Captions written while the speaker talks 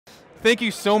Thank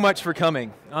you so much for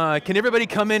coming. Can everybody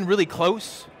come in really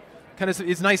close?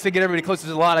 It's nice to get everybody close.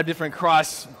 There's a lot of different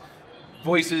cross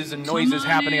voices and noises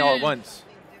happening all at once.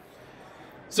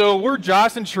 So we're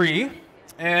Jos and Tree,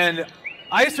 and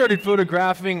I started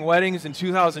photographing weddings in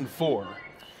 2004.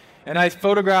 And I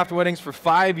photographed weddings for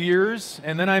 5 years,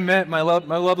 and then I met my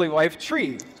lovely wife,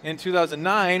 Tree, in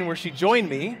 2009, where she joined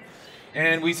me,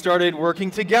 and we started working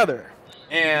together.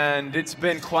 And it's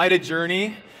been quite a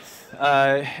journey.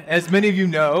 As many of you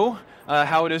know,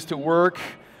 how it is to work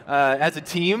as a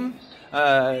team,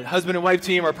 husband and wife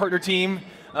team or partner team,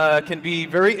 can be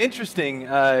very interesting.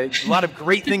 A lot of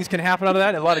great things can happen out of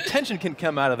that, and a lot of tension can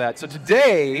come out of that. So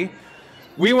today,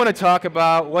 we want to talk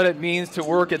about what it means to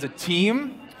work as a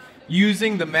team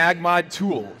using the MagMod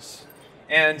tools.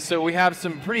 And so we have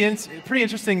some pretty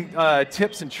interesting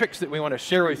tips and tricks that we want to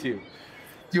share with you.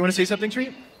 Do you want to say something,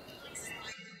 Tree?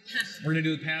 We're going to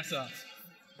do the pass-off.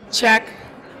 Check.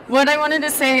 What I wanted to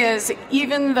say is,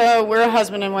 even though we're a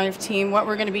husband and wife team, what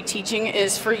we're going to be teaching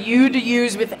is for you to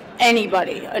use with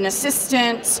anybody, an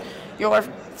assistant, your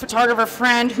photographer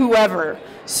friend, whoever.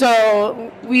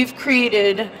 So we've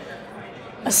created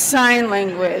a sign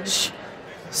language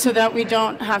so that we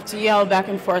don't have to yell back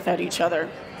and forth at each other.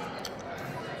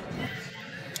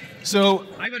 So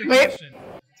I've got a question.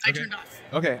 I turned off.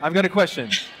 Okay, I've got a question.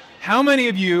 How many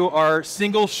of you are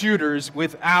single shooters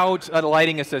without a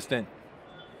lighting assistant?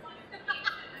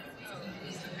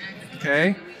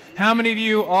 Okay. How many of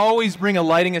you always bring a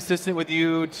lighting assistant with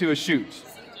you to a shoot?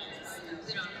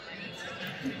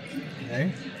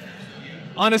 Okay.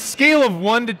 On a scale of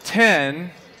 1 to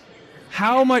 10,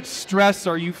 how much stress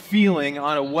are you feeling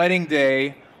on a wedding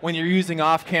day when you're using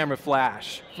off-camera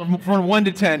flash? From 1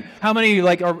 to 10, how many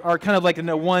are kind of like in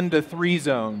the 1 to 3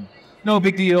 zone? No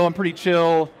big deal, I'm pretty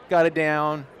chill, got it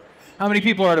down. How many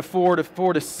people are at a 4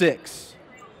 to 6?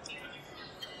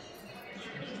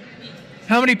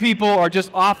 How many people are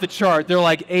just off the chart? They're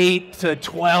like 8 to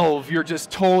 12. You're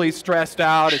just totally stressed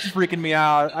out. It's freaking me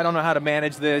out. I don't know how to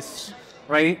manage this,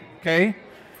 right? Okay?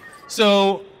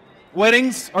 So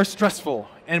weddings are stressful,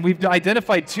 and we've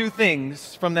identified 2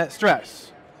 things from that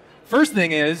stress. First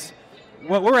thing is,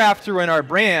 what we're after in our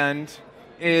brand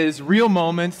is real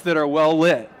moments that are well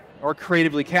lit or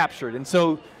creatively captured. And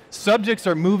so subjects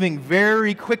are moving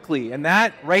very quickly, and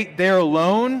that right there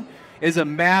alone is a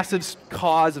massive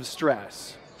cause of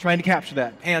stress. Trying to capture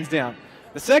that, hands down.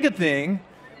 The second thing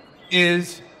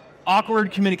is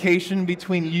awkward communication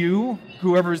between you,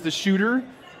 whoever's the shooter,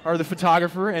 or the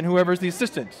photographer, and whoever's the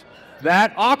assistant.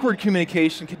 That awkward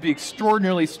communication can be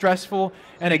extraordinarily stressful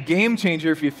and a game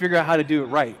changer if you figure out how to do it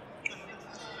right.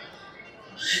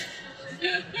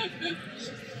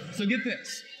 So get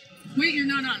this. Wait, you're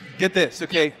not on. Get this,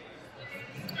 okay.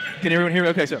 Can everyone hear me?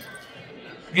 Okay, so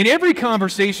in every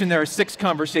conversation, there are 6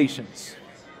 conversations.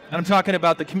 And I'm talking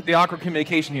about the awkward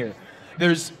communication here.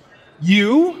 There's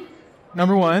you,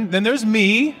 number 1. Then there's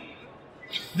me.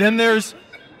 Then there's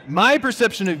my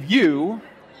perception of you.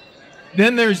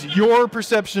 Then there's your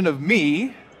perception of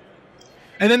me.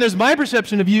 And then there's my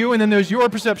perception of you. And then there's your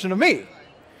perception of me.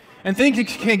 And things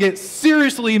can get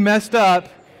seriously messed up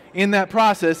in that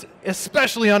process,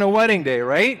 especially on a wedding day,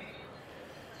 right?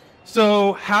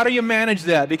 So how do you manage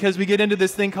that? Because we get into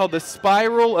this thing called the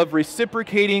spiral of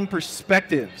reciprocating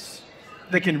perspectives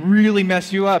that can really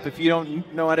mess you up if you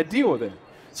don't know how to deal with it.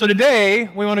 So today,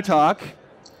 we want to talk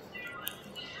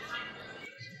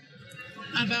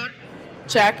about,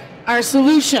 check, our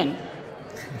solution.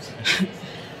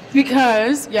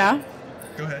 Because, yeah?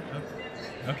 Go ahead.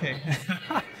 Okay.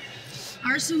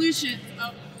 Our solution.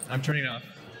 Oh. I'm turning it off.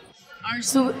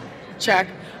 Check.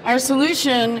 Our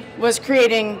solution was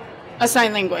creating a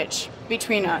sign language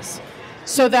between us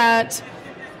so that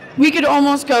we could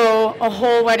almost go a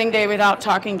whole wedding day without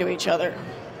talking to each other.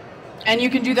 And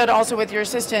you can do that also with your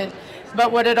assistant.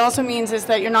 But what it also means is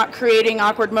that you're not creating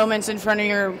awkward moments in front of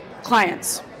your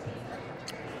clients.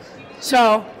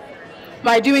 So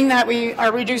by doing that, we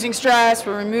are reducing stress,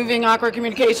 we're removing awkward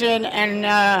communication,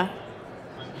 and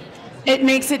it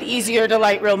makes it easier to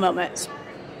light real moments.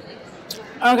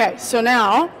 Okay, so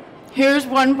now, here's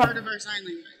one part of our sign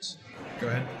language. Go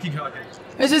ahead, keep talking.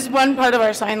 This is one part of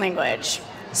our sign language.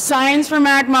 Signs for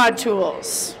MagMod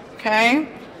tools, okay?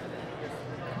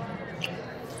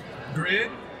 Grid,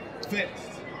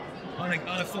 fixed, on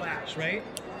a flash, right?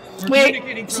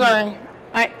 Wait, sorry.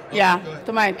 Yeah,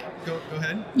 the mic. Go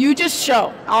ahead. You just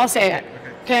show, I'll say it.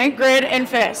 Okay, grid and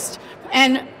fist.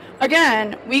 And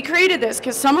again, we created this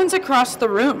because someone's across the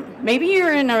room. Maybe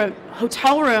you're in a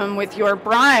hotel room with your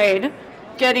bride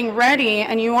getting ready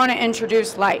and you want to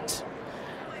introduce light.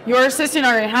 Your assistant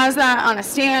already has that on a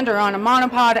stand or on a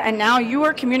monopod, and now you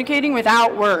are communicating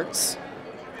without words.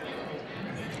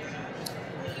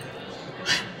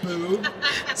 Boob.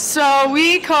 So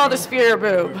we call the sphere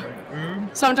boob.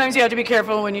 Sometimes you have to be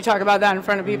careful when you talk about that in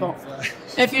front of people.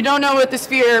 If you don't know what the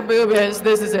sphere boob is,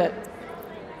 this is it.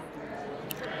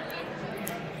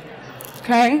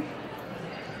 Okay?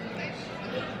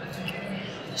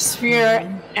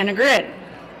 Sphere and a grid.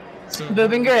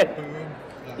 Boob and grid.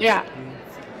 Yeah.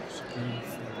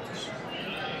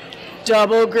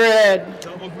 Double grid.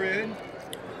 Double grid.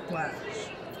 Flash.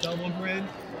 Double grid.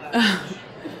 Flash.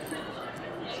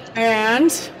 And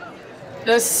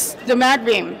the mag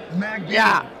beam. Mag beam.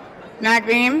 Yeah. Mag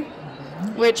beam,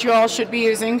 which you all should be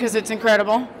using because it's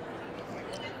incredible.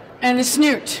 And the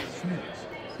snoot.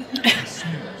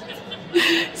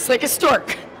 It's like a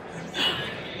stork.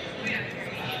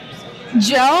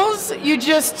 Gels, you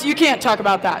can't talk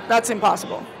about that. That's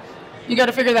impossible. You got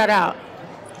to figure that out.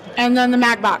 And then the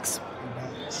mag box.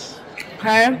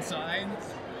 Okay? Inside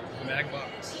the mag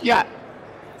box. Yeah.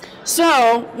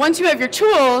 So once you have your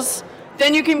tools,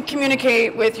 then you can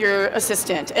communicate with your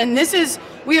assistant. And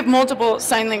we have multiple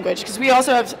sign language because we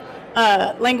also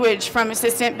have language from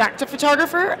assistant back to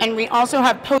photographer, and we also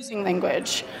have posing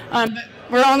language. But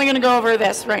we're only going to go over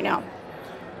this right now.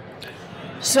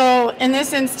 So in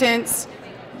this instance,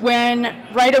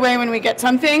 right away when we get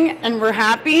something and we're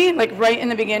happy, like right in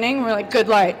the beginning, we're like, good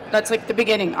light. That's like the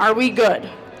beginning. Are we good?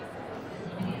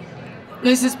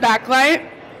 This is backlight.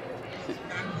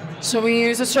 So we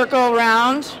use a circle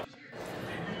around.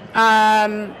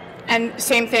 And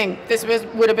same thing. This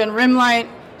would have been rim light,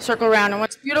 circle around. And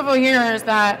what's beautiful here is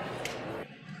that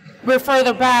we're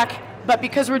further back, but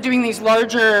because we're doing these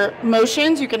larger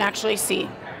motions, you can actually see.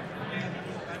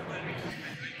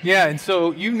 Yeah, and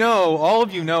so all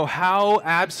of you know how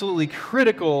absolutely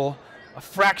critical a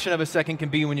fraction of a second can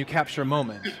be when you capture a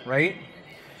moment, right?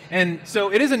 And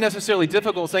so it isn't necessarily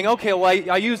difficult saying, okay, well,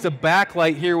 I used a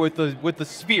backlight here with the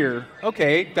sphere.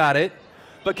 Okay, got it.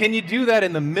 But can you do that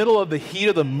in the middle of the heat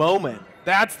of the moment?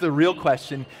 That's the real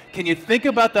question. Can you think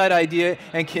about that idea,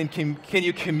 and can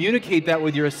you communicate that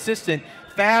with your assistant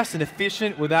fast and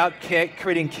efficient without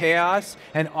creating chaos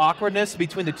and awkwardness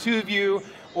between the two of you,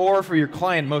 or for your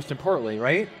client, most importantly,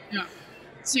 right? Yeah.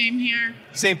 Same here.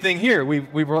 Same thing here. We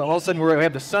all of a sudden we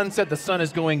have the sunset. The sun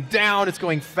is going down. It's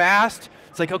going fast.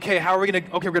 It's like, okay, how are we going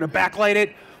to? Okay, we're going to backlight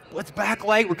it. Let's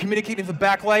backlight. We're communicating with the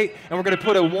backlight, and we're going to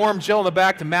put a warm gel in the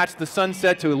back to match the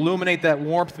sunset to illuminate that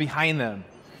warmth behind them.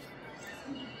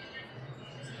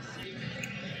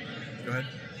 Go ahead.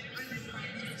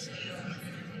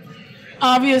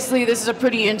 Obviously, this is a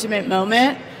pretty intimate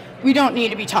moment. We don't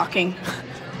need to be talking.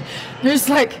 This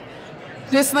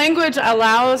language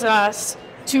allows us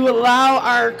to allow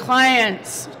our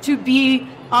clients to be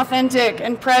authentic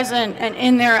and present and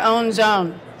in their own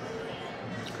zone.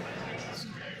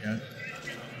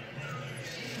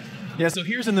 Yeah, so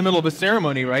here's in the middle of a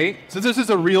ceremony, right? So this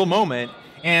is a real moment,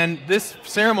 and this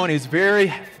ceremony is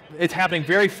it's happening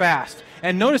very fast.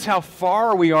 And notice how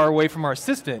far we are away from our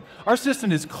assistant. Our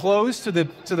assistant is close to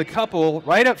the couple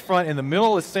right up front in the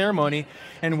middle of the ceremony,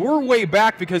 and we're way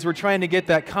back because we're trying to get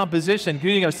that composition,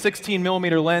 using a 16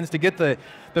 millimeter lens to get the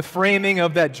framing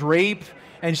of that drape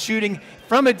and shooting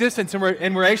from a distance.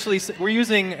 And we're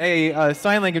using a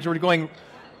sign language where we're going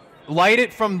light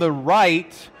it from the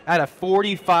right at a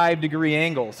 45-degree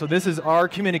angle. So this is our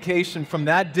communication from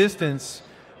that distance,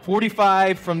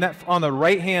 45 from that on the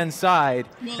right-hand side.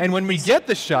 And when we get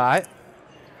the shot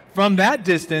from that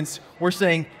distance, we're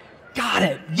saying, got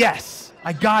it, yes,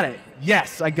 I got it,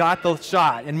 yes, I got the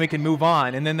shot, and we can move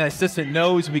on. And then the assistant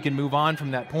knows we can move on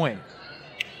from that point.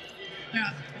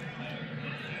 Yeah.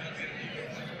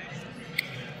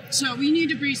 So we need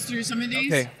to breeze through some of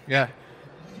these. Okay, yeah.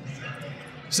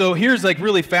 So here's like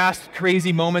really fast,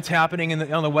 crazy moments happening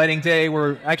on the wedding day.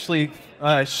 We're actually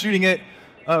shooting it.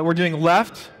 We're doing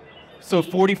left, so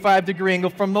 45-degree angle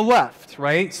from the left,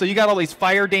 right? So you got all these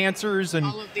fire dancers, or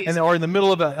in the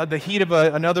middle of the heat of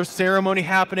another ceremony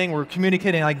happening. We're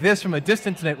communicating like this from a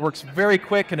distance, and it works very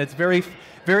quick, and it's very,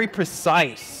 very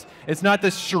precise. It's not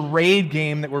this charade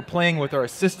game that we're playing with our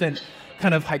assistant,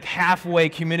 kind of like halfway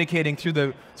communicating through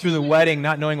the wedding,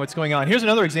 not knowing what's going on. Here's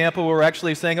another example where we're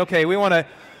actually saying, okay, we want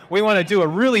to do a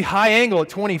really high angle at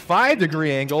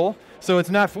 25-degree angle, so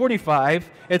it's not 45,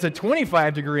 it's a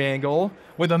 25-degree angle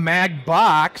with a mag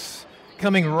box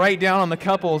coming right down on the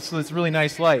couple, so it's really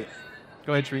nice light.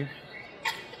 Go ahead, Tree.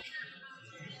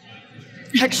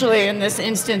 Actually, in this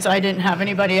instance, I didn't have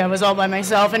anybody. I was all by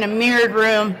myself in a mirrored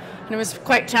room, and it was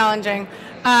quite challenging.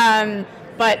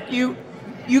 But you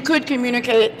could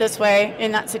communicate this way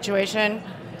in that situation.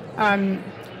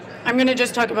 I'm going to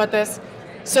just talk about this.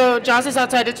 So Jos is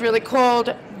outside. It's really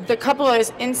cold. The couple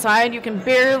is inside. You can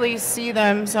barely see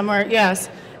them somewhere. Yes.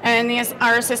 And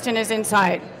our assistant is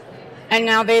inside. And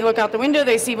now they look out the window.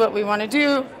 They see what we want to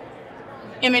do.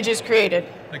 Image is created.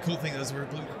 The cool thing is we're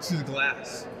glued to the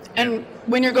glass. And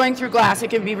when you're going through glass, it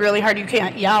can be really hard. You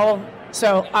can't yell.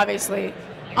 So obviously,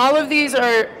 all of these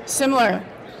are similar.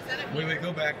 Wait,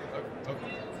 go back.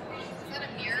 Okay. Is that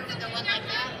a mirror with the one like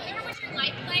that? Where was your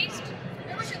light placed?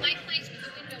 Where was your light placed with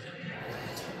the windows open?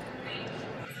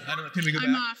 I don't know. Can we go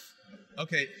I'm back? off.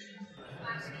 Okay.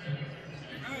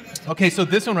 Okay, so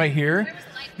this one right here,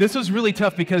 this was really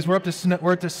tough because we're up to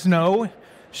snow,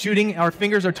 shooting. Our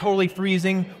fingers are totally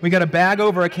freezing. We got a bag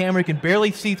over our camera. You can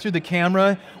barely see through the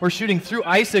camera. We're shooting through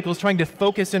icicles, trying to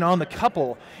focus in on the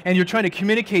couple, and you're trying to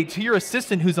communicate to your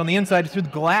assistant who's on the inside through the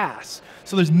glass.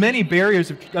 So there's many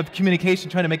barriers of communication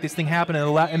trying to make this thing happen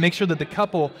and make sure that the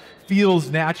couple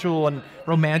feels natural and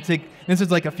romantic. This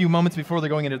is like a few moments before they're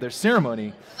going into their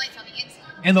ceremony. Lights on the inside.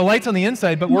 And the light's on the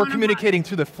inside, but we're communicating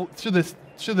through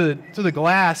the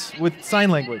glass with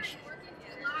sign language.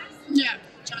 Yeah.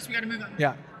 Jos, we got to move on.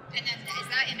 Yeah. And then is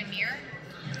that in a mirror?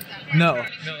 No.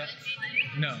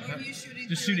 No.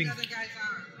 Just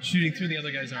shooting through the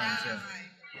other guy's arms.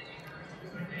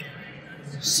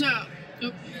 Yeah.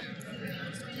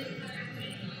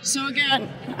 So again,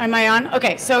 am I on?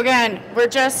 Okay, so again, we're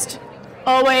just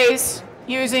always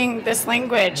using this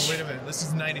language. Wait a minute. This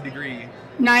is 90 degree.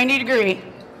 90 degree.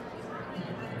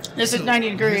 This is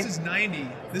 90 degree. This is 90.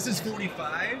 This is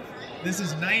 45. This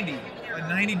is 90. A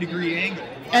 90 degree angle.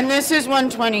 And this is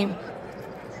 120.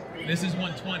 This is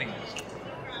 120.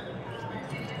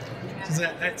 So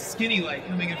that skinny light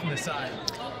coming in from the side.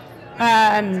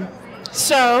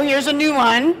 So here's a new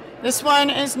one. This one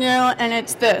is new, and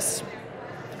it's this.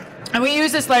 And we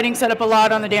use this lighting setup a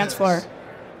lot on the dance floor. So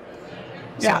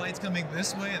Yeah. light's coming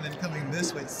this way and then coming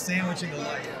this way, sandwiching the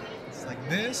light. It's like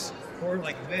this or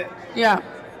like this. Yeah.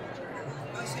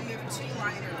 So you have two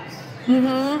lighters.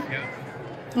 Mm-hmm. Yeah.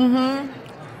 Mm-hmm.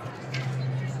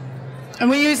 And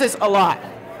we use this a lot.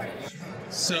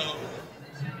 So,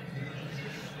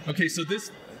 okay, so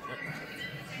this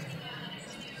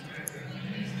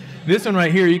This one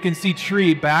right here, you can see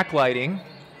Tree backlighting.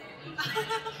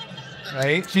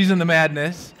 Right? She's in the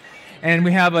madness. And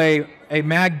we have a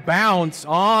mag bounce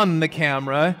on the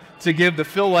camera to give the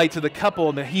fill light to the couple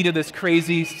in the heat of this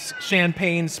crazy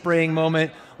champagne spraying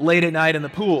moment late at night in the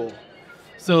pool.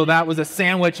 So that was a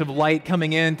sandwich of light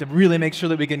coming in to really make sure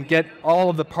that we can get all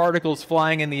of the particles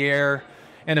flying in the air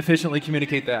and efficiently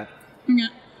communicate that. Yeah.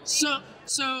 So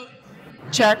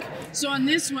check. So on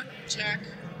this one, check.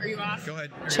 Are you off? Go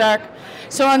ahead. Check.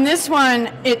 So on this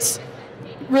one, it's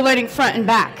relating front and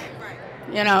back.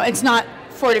 You know, it's not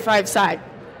 45 side.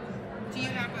 Do you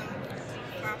have a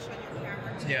flash on your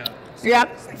camera? Yeah.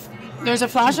 Yep. There's a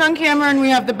flash on camera, and we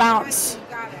have the bounce.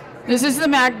 Got it. This is the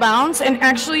mag bounce, and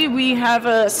actually we have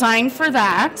a sign for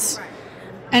that,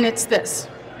 and it's this.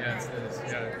 Yeah, it's this.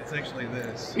 Yeah, it's actually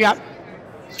this. Yep.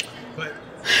 But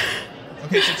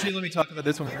okay, so Tree, let me talk about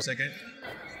this one for a second.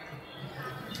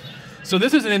 So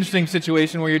this is an interesting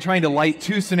situation where you're trying to light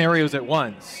two scenarios at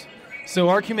once. So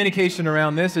our communication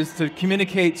around this is to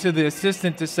communicate to the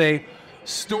assistant to say,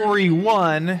 story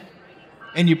 1,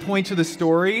 and you point to the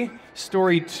story.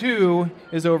 Story 2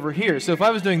 is over here. So if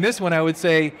I was doing this one, I would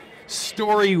say,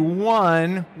 story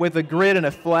 1 with a grid and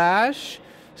a flash.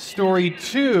 Story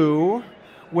 2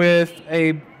 with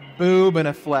a boob and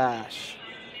a flash.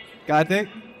 Got it?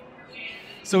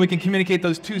 So we can communicate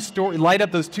those light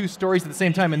up those two stories at the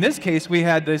same time. In this case, we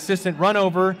had the assistant run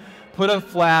over, put a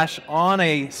flash on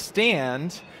a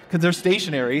stand, because they're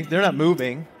stationary, they're not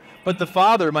moving, but the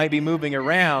father might be moving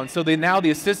around. So now the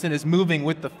assistant is moving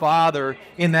with the father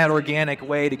in that organic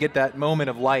way to get that moment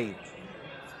of light.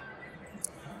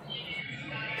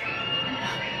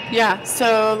 Yeah,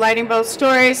 so lighting both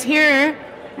stories. Here,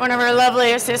 one of our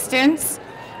lovely assistants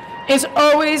is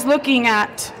always looking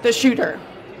at the shooter,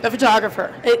 the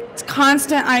photographer. It's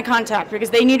constant eye contact because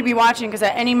they need to be watching, because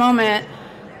at any moment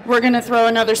we're going to throw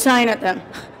another sign at them.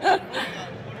 So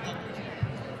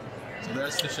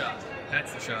that's the shot.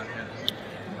 That's the shot,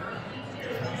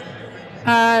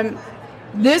 yeah.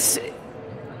 This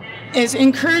is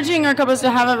encouraging our couples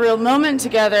to have a real moment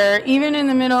together, even in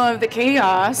the middle of the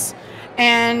chaos.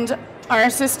 And our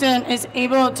assistant is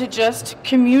able to just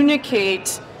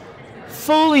communicate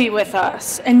fully with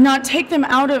us and not take them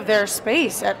out of their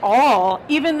space at all,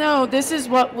 even though this is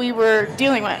what we were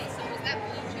dealing with. So is that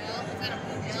blue gel? Is that a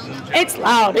blue gel? It's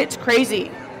loud. It's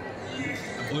crazy.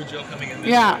 A blue gel coming in.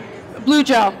 Yeah. Blue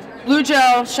gel. Blue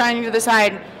gel shining to the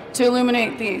side to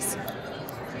illuminate these.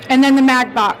 And then the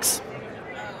mag box.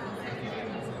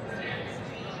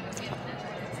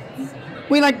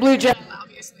 We like blue gel,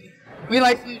 obviously. We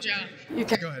like blue gel. You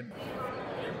can. Go ahead.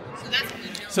 So that's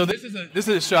blue gel. So this is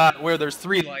a shot where there's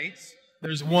 3 lights.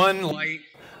 There's one light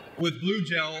with blue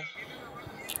gel.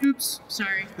 Oops,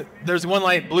 sorry. There's one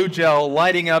light, blue gel,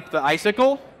 lighting up the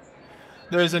icicle.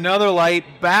 There's another light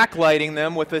backlighting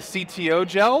them with a CTO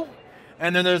gel.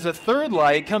 And then there's a third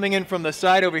light coming in from the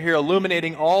side over here,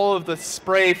 illuminating all of the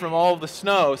spray from all of the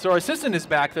snow. So our assistant is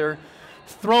back there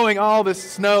throwing all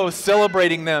this snow,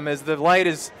 celebrating them as the light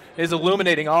is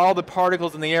illuminating all the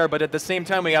particles in the air, but at the same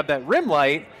time we have that rim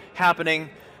light happening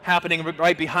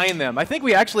right behind them. I think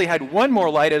we actually had one more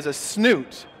light as a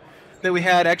snoot that we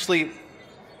had actually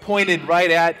pointed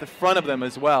right at the front of them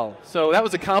as well. So that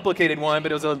was a complicated one,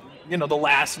 but it was the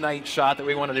last night shot that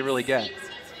we wanted to really get.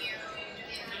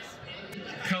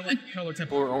 Color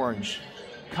temper orange.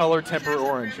 Color temper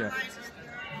orange, yeah.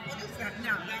 What is that? No,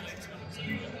 that makes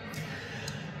sense.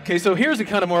 Okay, so here's a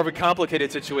kind of more of a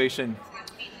complicated situation.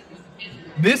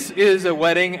 This is a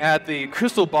wedding at the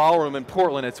Crystal Ballroom in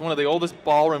Portland. It's one of the oldest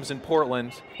ballrooms in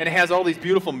Portland, and it has all these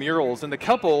beautiful murals. And the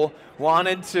couple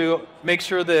wanted to make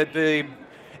sure that the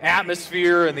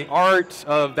atmosphere and the art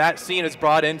of that scene is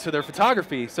brought into their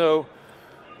photography. So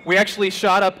we actually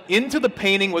shot up into the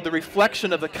painting with the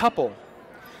reflection of the couple.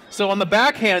 So on the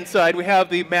backhand side, we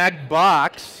have the mag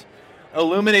box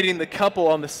illuminating the couple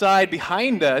on the side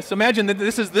behind us. Imagine that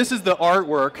this is the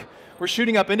artwork. We're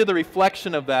shooting up into the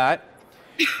reflection of that.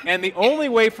 And the only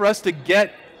way for us to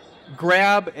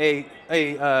grab a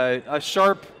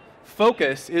sharp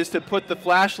focus is to put the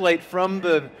flashlight from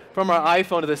our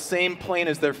iPhone to the same plane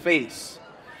as their face.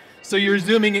 So you're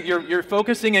zooming, you're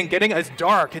focusing and getting, it's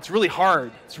dark, it's really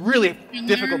hard. It's really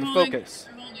difficult to focus.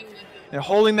 They're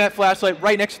holding that flashlight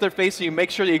right next to their face so you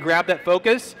make sure that you grab that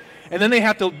focus. And then they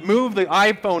have to move the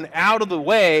iPhone out of the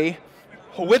way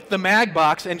with the mag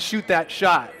box and shoot that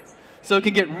shot. So it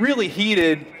can get really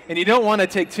heated, and you don't want to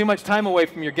take too much time away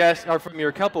from your guest or from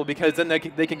your couple, because then they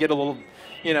can get a little,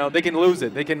 they can lose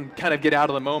it. They can kind of get out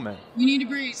of the moment. We need to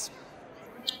breeze.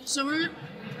 So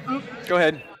Go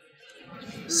ahead.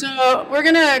 So we're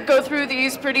gonna go through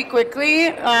these pretty quickly.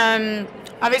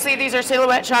 Obviously, these are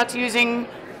silhouette shots using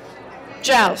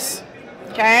gels.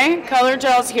 Okay, color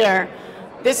gels here.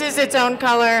 This is its own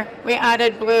color. We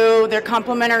added blue. They're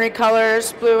complementary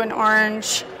colors. Blue and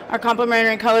orange are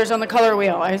complementary colors on the color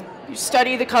wheel. I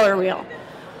study the color wheel.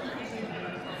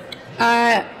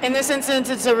 In this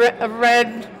instance, it's a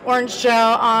red-orange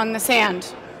gel on the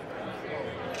sand.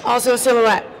 Also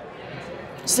silhouette.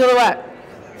 Silhouette.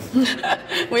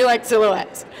 We like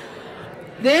silhouettes.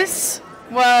 This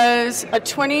was a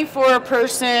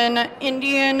 24-person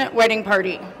Indian wedding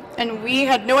party, and we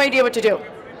had no idea what to do.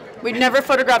 We'd never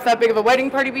photographed that big of a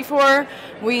wedding party before.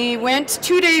 We went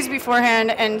 2 days beforehand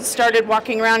and started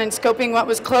walking around and scoping what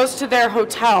was close to their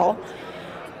hotel.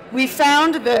 We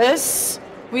found this.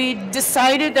 We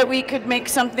decided that we could make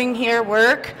something here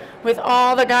work with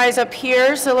all the guys up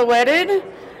here silhouetted,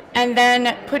 and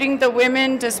then putting the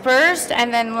women dispersed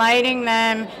and then lighting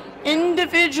them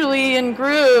individually in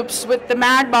groups with the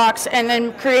mag box and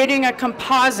then creating a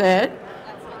composite.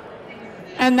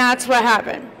 And that's what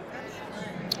happened.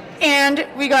 And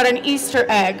we got an Easter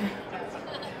egg.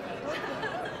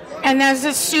 And this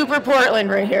is super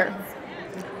Portland right here.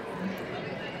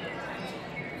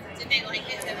 Did they like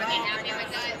it? Were they happy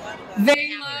with that?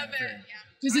 They love it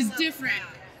because it's different.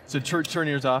 So turn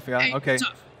yours off, yeah? Hey, Okay. it's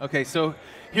off. Okay, so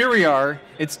here we are.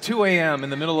 It's 2 a.m. in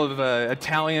the middle of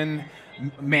Italian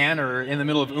manor in the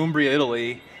middle of Umbria,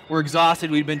 Italy. We're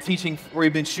exhausted. We've been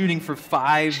shooting for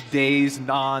 5 days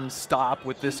non-stop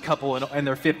with this couple and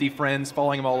their 50 friends,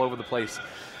 following them all over the place.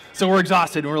 So we're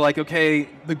exhausted, and we're like, okay,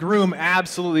 the groom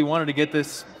absolutely wanted to get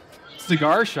this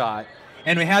cigar shot,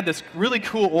 and we had this really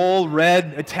cool old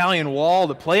red Italian wall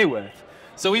to play with.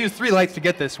 So we used 3 lights to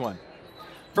get this one.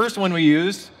 First one we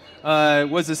used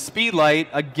was a speed light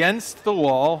against the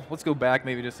wall. Let's go back,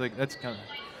 maybe just like that's kind of.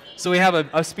 So we have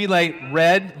a speed light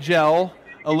red gel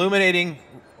illuminating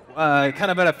kind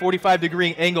of at a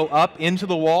 45-degree angle up into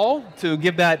the wall to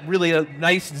give that really a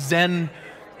nice zen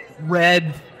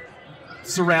red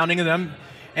surrounding them.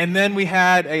 And then we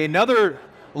had another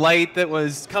light that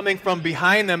was coming from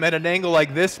behind them at an angle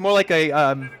like this, more like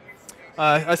a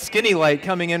skinny light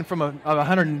coming in from a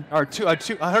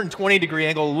 120-degree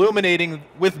angle, illuminating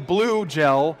with blue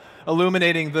gel,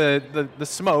 illuminating the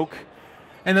smoke.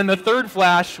 And then the third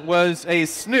flash was a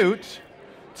snoot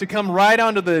to come right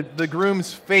onto the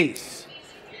groom's face.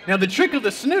 Now the trick of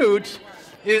the snoot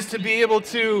is to be able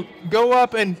to go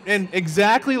up and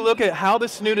exactly look at how the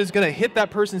snoot is going to hit that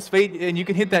person's face, and you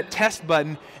can hit that test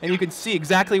button and you can see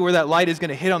exactly where that light is going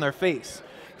to hit on their face.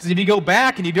 Because if you go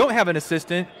back and you don't have an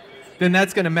assistant, then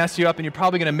that's going to mess you up, and you're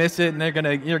probably going to miss it, and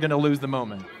you're going to lose the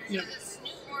moment. Yeah.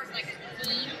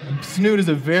 Snoot is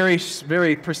a very,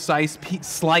 very precise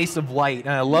slice of light,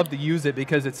 and I love to use it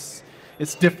because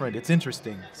it's different, it's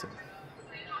interesting. So.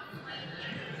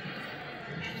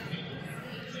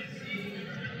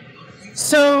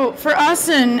 So for us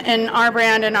and our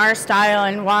brand and our style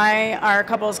and why our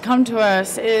couples come to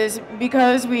us is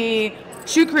because we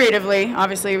shoot creatively.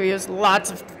 Obviously, we use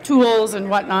lots of tools and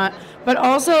whatnot, but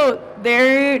also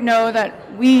they know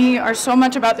that we are so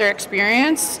much about their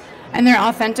experience and their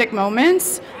authentic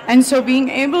moments. And so being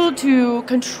able to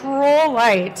control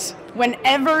light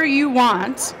whenever you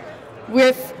want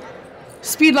with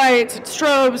speed lights,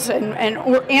 strobes,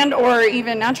 and or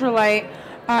even natural light,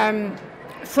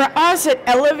 for us, it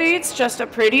elevates just a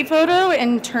pretty photo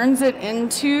and turns it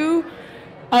into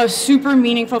a super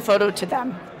meaningful photo to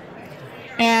them.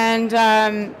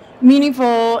 And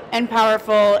meaningful and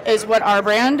powerful is what our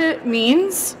brand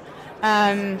means.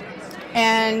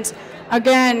 And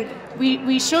again,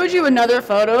 we showed you another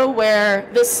photo where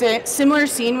this similar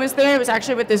scene was there. It was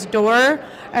actually with this door,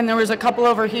 and there was a couple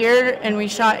over here, and we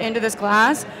shot into this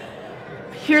glass.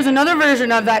 Here's another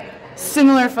version of that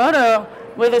similar photo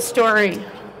with a story.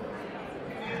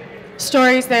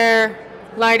 Story's there,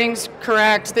 lighting's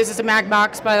correct. This is a Mag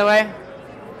box, by the way.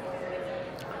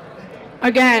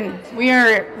 Again, we are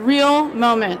at real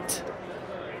moment.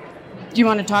 Do you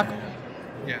want to talk?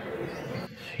 Yeah.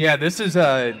 Yeah, this is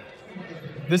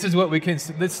what we can.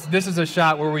 This is a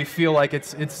shot where we feel like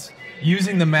it's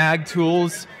using the Mag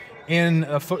tools in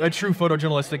a true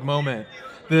photojournalistic moment.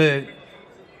 The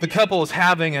couple is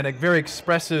having a very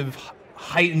expressive,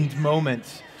 heightened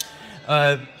moment.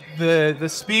 The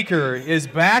speaker is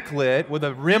backlit with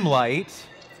a rim light.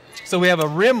 So we have a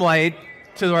rim light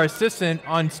to our assistant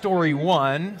on story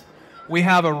 1. We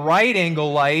have a right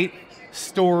angle light,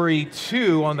 story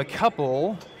 2 on the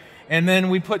couple. And then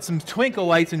we put some twinkle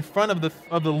lights in front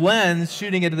of the lens,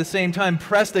 shooting it at the same time,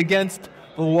 pressed against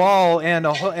the wall, and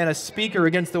a speaker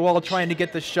against the wall, trying to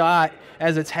get the shot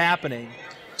as it's happening.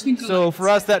 So for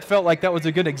us, that felt like that was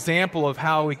a good example of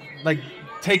how we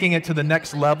taking it to the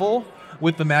next level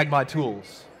with the MagMod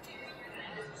tools.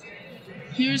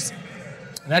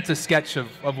 That's a sketch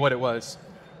of what it was.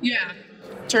 Yeah.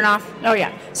 Turn off. Oh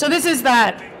yeah. So this is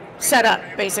that setup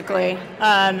basically.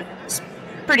 It's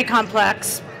pretty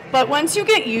complex, but once you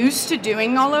get used to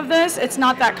doing all of this, it's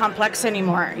not that complex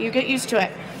anymore. You get used to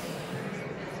it.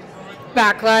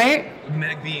 Backlight.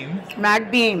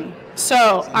 Mag beam.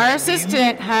 So our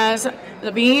assistant has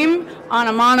the beam on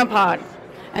a monopod.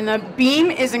 And the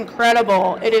beam is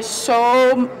incredible. It is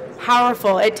so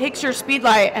powerful. It takes your speed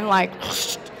light and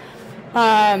What's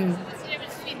the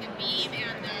difference between the beam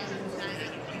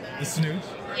and The snoot?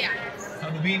 Yeah.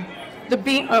 The beam? The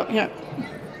beam, oh yeah.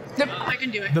 I can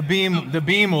do it. The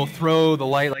beam will throw the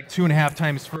light like 2.5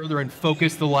 times further and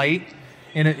focus the light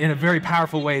in a very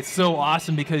powerful way. It's so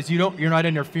awesome because you're not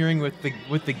interfering with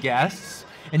the guests,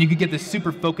 and you can get this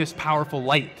super focused, powerful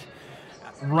light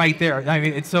right there. I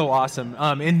mean, it's so awesome.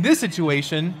 In this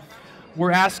situation,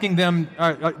 we're asking them,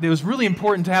 it was really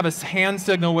important to have a hand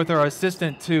signal with our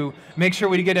assistant to make sure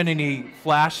we didn't get any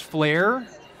flash flare.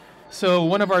 So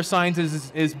one of our signs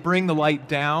is bring the light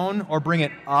down or bring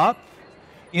it up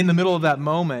in the middle of that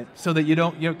moment, so that you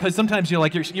don't, because sometimes you're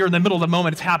in the middle of the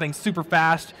moment, it's happening super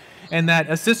fast, and that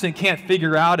assistant can't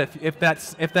figure out if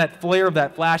that flare of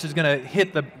that flash is going to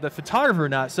hit the photographer or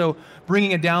not. So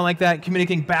bringing it down like that,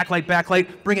 communicating backlight,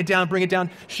 bring it down,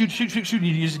 shoot, you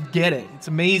just get it. It's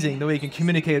amazing the way you can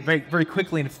communicate it very, very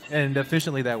quickly and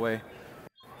efficiently that way.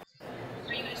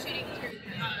 Are you guys shooting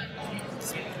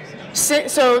through?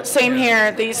 So same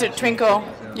here. These are twinkle.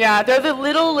 Yeah, they're the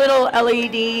little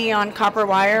LED on copper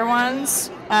wire ones.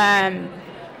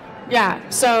 Yeah,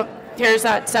 so here's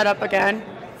that setup again.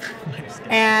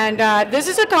 And this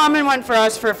is a common one for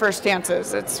us for first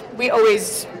dances. We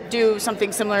always do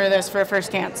something similar to this for a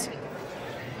first dance.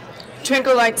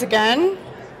 Twinkle lights again,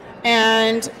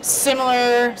 and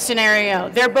similar scenario.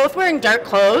 They're both wearing dark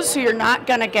clothes, so you're not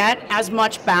gonna get as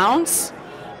much bounce,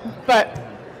 but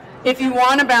if you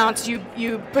want to bounce,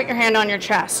 you put your hand on your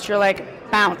chest. You're like,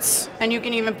 bounce. And you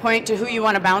can even point to who you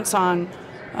want to bounce on.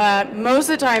 Most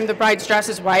of the time, the bride's dress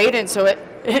is white, and so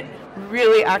it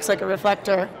really acts like a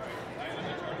reflector.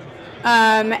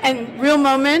 And real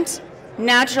moment,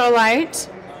 natural light,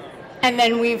 and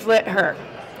then we've lit her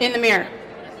in the mirror.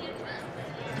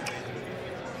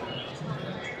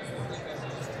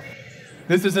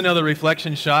 This is another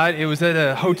reflection shot. It was at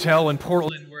a hotel in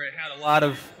Portland where it had a lot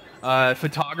of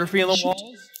photography on the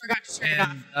walls. Forgot to turn it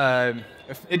off. And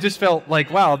it just felt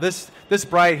like, wow, this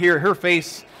bride here, her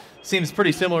face seems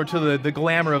pretty similar to the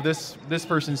glamour of this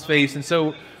person's face. And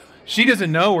so she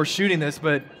doesn't know we're shooting this,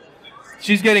 but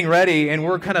she's getting ready, and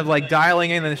we're kind of like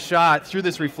dialing in the shot through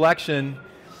this reflection.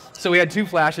 So we had 2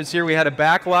 flashes here. We had a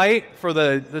backlight for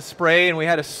the spray, and we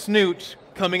had a snoot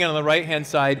coming in on the right-hand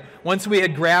side. Once we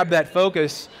had grabbed that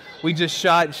focus, we just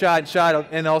shot,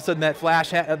 and all of a sudden that flash,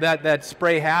 that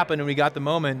spray happened, and we got the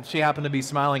moment. She happened to be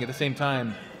smiling at the same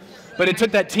time. But it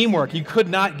took that teamwork. You could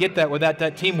not get that without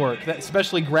that teamwork,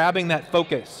 especially grabbing that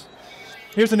focus.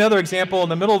 Here's another example in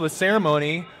the middle of the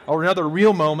ceremony, or another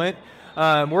real moment.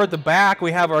 We're at the back.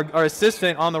 We have our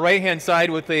assistant on the right-hand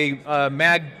side with a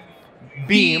mag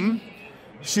beam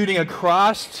shooting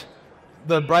across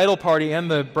the bridal party and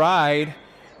the bride.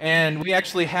 And we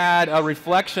actually had a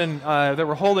reflection, that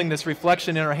we're holding this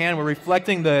reflection in our hand. We're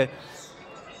reflecting the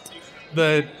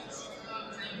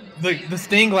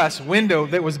stained glass window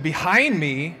that was behind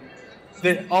me,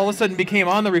 that all of a sudden became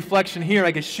on the reflection here.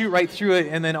 I could shoot right through it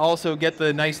and then also get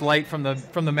the nice light from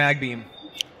the mag beam.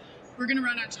 We're gonna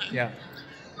run out of time. Yeah.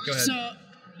 Go ahead. So,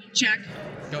 check.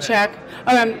 Go ahead.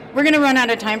 Check. We're gonna run out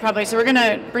of time probably, so we're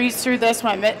gonna breeze through this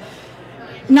one. But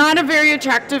not a very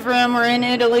attractive room. We're in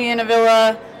Italy in a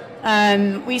villa.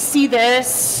 We see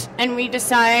this and we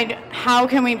decide, how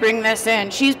can we bring this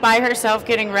in? She's by herself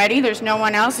getting ready. There's no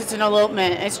one else. It's an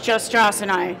elopement. It's just Jos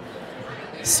and I.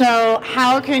 So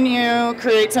how can you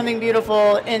create something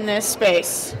beautiful in this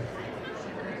space?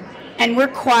 And we're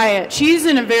quiet. She's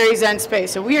in a very zen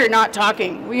space, so we are not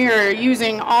talking. We are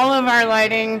using all of our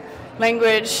lighting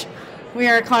language. We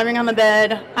are climbing on the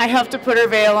bed. I have to put her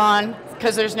veil on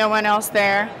because there's no one else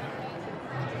there.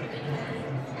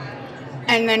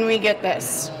 And then we get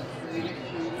this.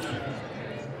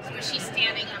 So is she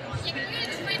standing up on the bed? Can you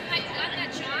explain how you got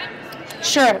that shot?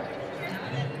 Sure.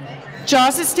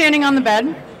 Jos is standing on the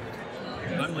bed.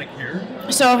 I'm like here.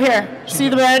 So here, see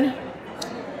the bed?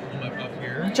 I'm up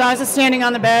here. Jos is standing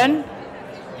on the bed,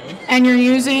 and you're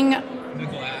using The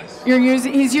glass.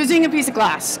 he's using a piece of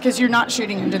glass, because you're not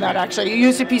shooting into that actually. You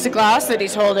used a piece of glass that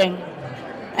he's holding.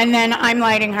 And then I'm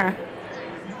lighting her.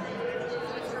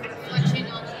 Reflection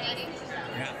on the painting.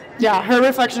 Yeah, her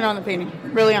reflection on the painting,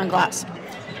 really on glass.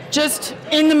 Just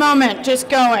in the moment, just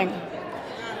going.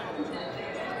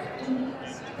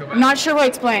 I'm not sure why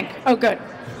it's blank. Oh, good.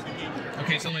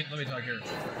 Okay, so let me talk here.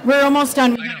 We're almost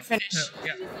done. We I gotta know. finish.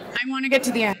 Yeah. I want to get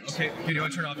to the end. Okay, do you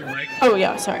want to turn off your mic? Oh,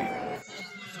 yeah, sorry.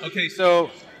 Okay, So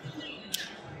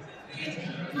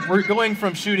we're going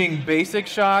from shooting basic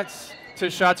shots to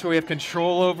shots where we have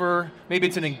control over. Maybe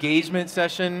it's an engagement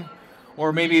session,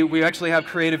 or maybe we actually have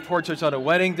creative portraits on a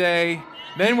wedding day.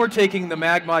 Then we're taking the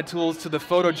MagMod tools to the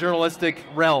photojournalistic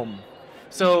realm.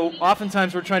 So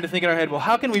oftentimes we're trying to think in our head, well,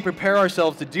 how can we prepare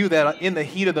ourselves to do that in the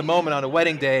heat of the moment on a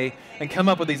wedding day and come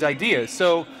up with these ideas?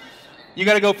 So you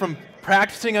got to go from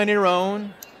practicing on your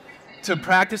own to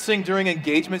practicing during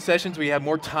engagement sessions where you have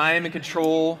more time and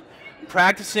control,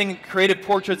 practicing creative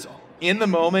portraits in the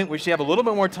moment, which you have a little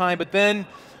bit more time, but then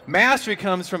mastery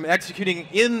comes from executing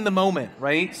in the moment,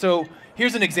 right? So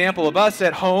here's an example of us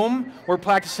at home. We're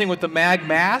practicing with the Mag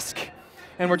mask,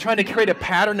 and we're trying to create a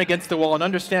pattern against the wall and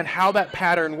understand how that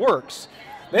pattern works.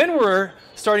 Then we're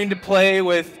starting to play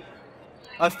with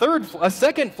a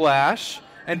second flash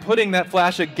and putting that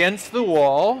flash against the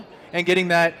wall and getting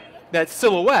that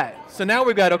silhouette. So now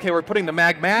we've got, okay, we're putting the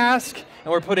Mag mask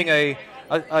and we're putting a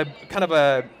kind of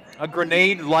a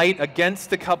grenade light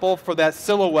against the couple for that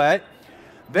silhouette.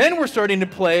 Then we're starting to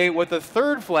play with a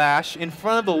third flash in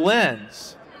front of the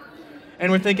lens.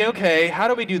 And we're thinking, okay, how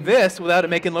do we do this without it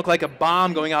making it look like a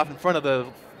bomb going off in front of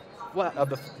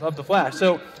the flash?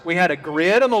 So we had a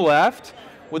grid on the left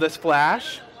with a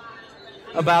flash.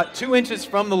 About 2 inches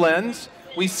from the lens,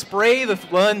 we spray the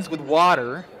lens with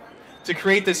water to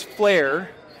create this flare.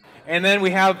 And then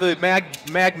we have the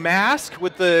mag mask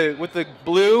with the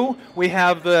blue. We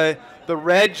have the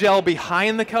red gel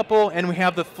behind the couple, and we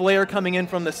have the flare coming in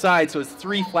from the side. So it's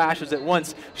 3 flashes at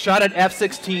once, shot at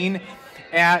f/16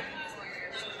 at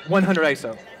 100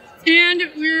 ISO. And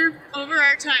we're over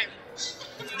our time.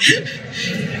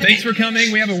 thanks for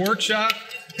coming. We have a workshop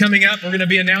coming up. We're going to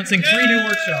be announcing 3 new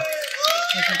workshops.